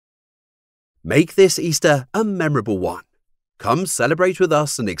Make this Easter a memorable one. Come celebrate with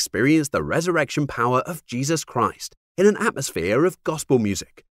us and experience the resurrection power of Jesus Christ in an atmosphere of gospel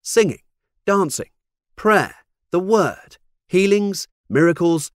music, singing, dancing, prayer, the Word, healings,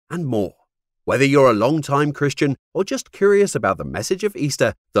 miracles, and more. Whether you're a long-time Christian or just curious about the message of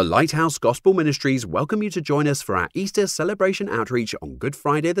Easter, the Lighthouse Gospel Ministries welcome you to join us for our Easter celebration outreach on Good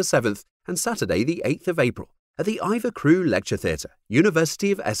Friday the 7th and Saturday the 8th of April at the Ivor Crewe Lecture Theatre,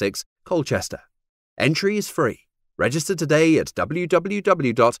 University of Essex, Colchester. Entry is free. Register today at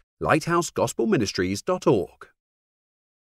www.lighthousegospelministries.org.